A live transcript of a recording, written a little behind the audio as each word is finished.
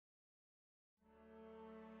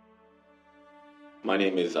My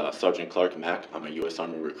name is Sergeant Clark Mack. I'm a U.S.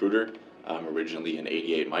 Army recruiter. I'm originally an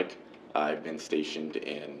 88 Mike. I've been stationed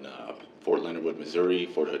in Fort Leonard Wood, Missouri,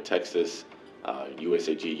 Fort Hood, Texas,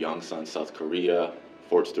 USAG Yongsan, South Korea,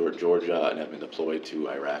 Fort Stewart, Georgia, and I've been deployed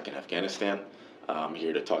to Iraq and Afghanistan. I'm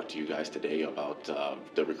here to talk to you guys today about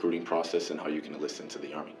the recruiting process and how you can enlist into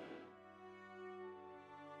the Army.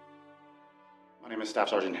 My name is Staff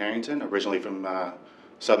Sergeant Harrington, originally from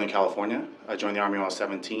Southern California. I joined the Army when I was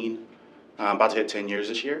 17. I'm about to hit 10 years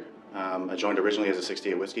this year. I joined originally as a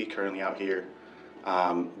 68 Whiskey, currently out here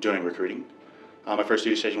doing recruiting. My first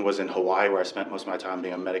duty station was in Hawaii, where I spent most of my time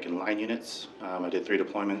being a medic in line units. I did 3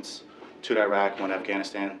 deployments, 2 to Iraq, 1 to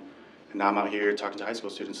Afghanistan, and now I'm out here talking to high school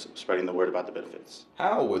students, spreading the word about the benefits.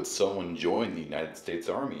 How would someone join the United States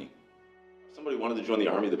Army? If somebody wanted to join the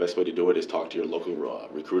Army, the best way to do it is talk to your local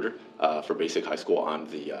recruiter for basic high school. I'm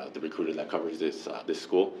the recruiter that covers this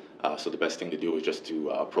school. So the best thing to do is just to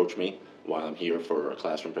approach me while I'm here for a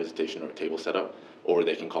classroom presentation or a table setup, or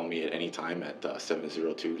they can call me at any time at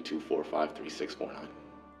 702-245-3649.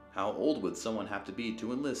 How old would someone have to be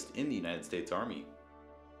to enlist in the United States Army?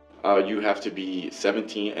 You have to be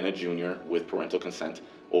 17 and a junior with parental consent,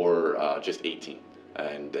 or just 18.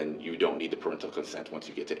 And then you don't need the parental consent once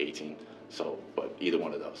you get to 18. So, but either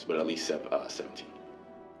one of those, but at least 17.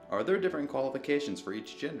 Are there different qualifications for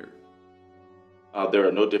each gender? There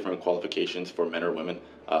are no different qualifications for men or women.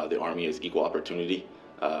 The Army is equal opportunity.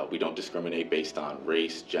 We don't discriminate based on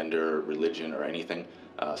race, gender, religion, or anything.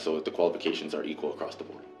 So the qualifications are equal across the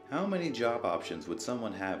board. How many job options would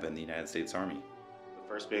someone have in the United States Army? The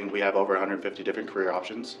first being we have over 150 different career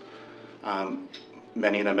options.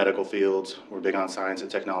 Many in the medical fields. We're big on science and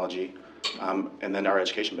technology. And then our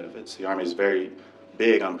education benefits. The Army is very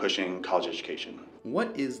big on pushing college education.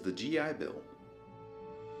 What is the GI Bill?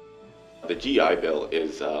 The GI Bill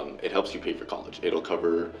is, it helps you pay for college. It'll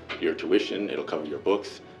cover your tuition, it'll cover your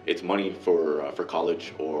books. It's money for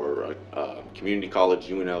college or community college,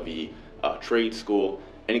 UNLV, trade school,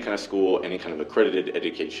 any kind of accredited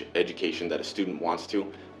education that a student wants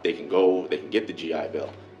to. They can go, they can get the GI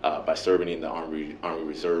Bill by serving in the Army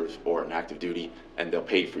Reserves or an active duty, and they'll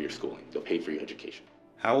pay for your schooling, they'll pay for your education.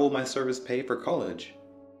 How will my service pay for college?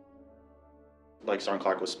 Like Sergeant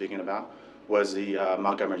Clark was speaking about, was the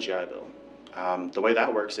Montgomery GI Bill. The way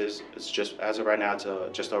that works is it's just, as of right now, it's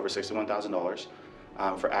just over $61,000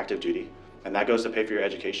 for active duty, and that goes to pay for your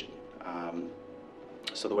education.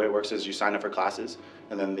 So the way it works is you sign up for classes,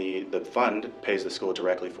 and then the fund pays the school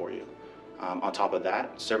directly for you. On top of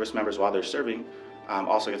that, service members, while they're serving,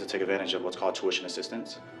 also get to take advantage of what's called tuition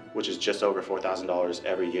assistance, which is just over $4,000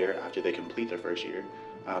 every year after they complete their first year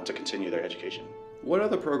to continue their education. What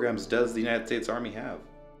other programs does the United States Army have?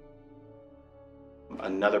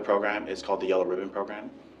 Another program is called the Yellow Ribbon Program,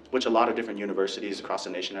 which a lot of different universities across the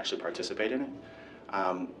nation actually participate in it.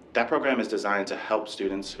 That program is designed to help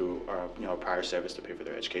students who are prior service to pay for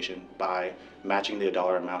their education by matching the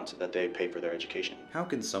dollar amount that they pay for their education. How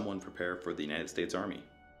can someone prepare for the United States Army?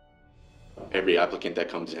 Every applicant that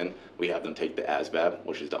comes in, we have them take the ASVAB,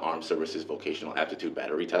 which is the Armed Services Vocational Aptitude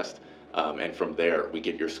Battery Test. And from there, we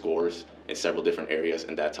get your scores in several different areas,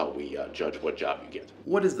 and that's how we judge what job you get.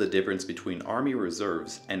 What is the difference between Army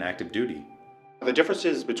Reserves and active duty? The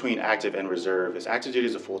differences between active and reserve is active duty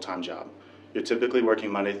is a full-time job. You're typically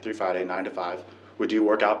working Monday through Friday, 9 to 5. We do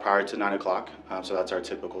work out prior to 9 o'clock, so that's our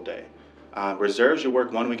typical day. Reserves, you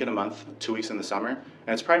work 1 week in a month, 2 weeks in the summer,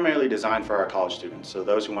 and it's primarily designed for our college students. So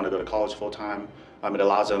those who want to go to college full-time, it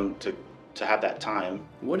allows them to have that time.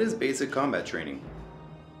 What is basic combat training?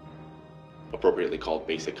 Appropriately called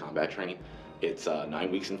basic combat training. It's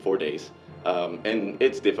 9 weeks and 4 days, and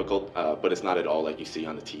it's difficult, but it's not at all like you see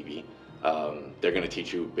on the TV. They're going to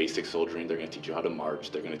teach you basic soldiering, they're going to teach you how to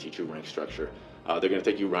march, they're going to teach you rank structure, they're going to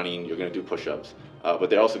take you running, you're going to do push-ups, but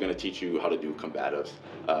they're also going to teach you how to do combatives.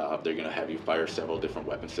 They're going to have you fire several different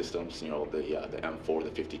weapon systems, the M4,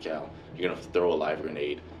 the 50 cal, you're going to throw a live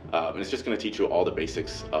grenade, and it's just going to teach you all the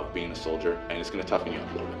basics of being a soldier, and it's going to toughen you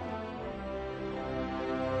up a little bit.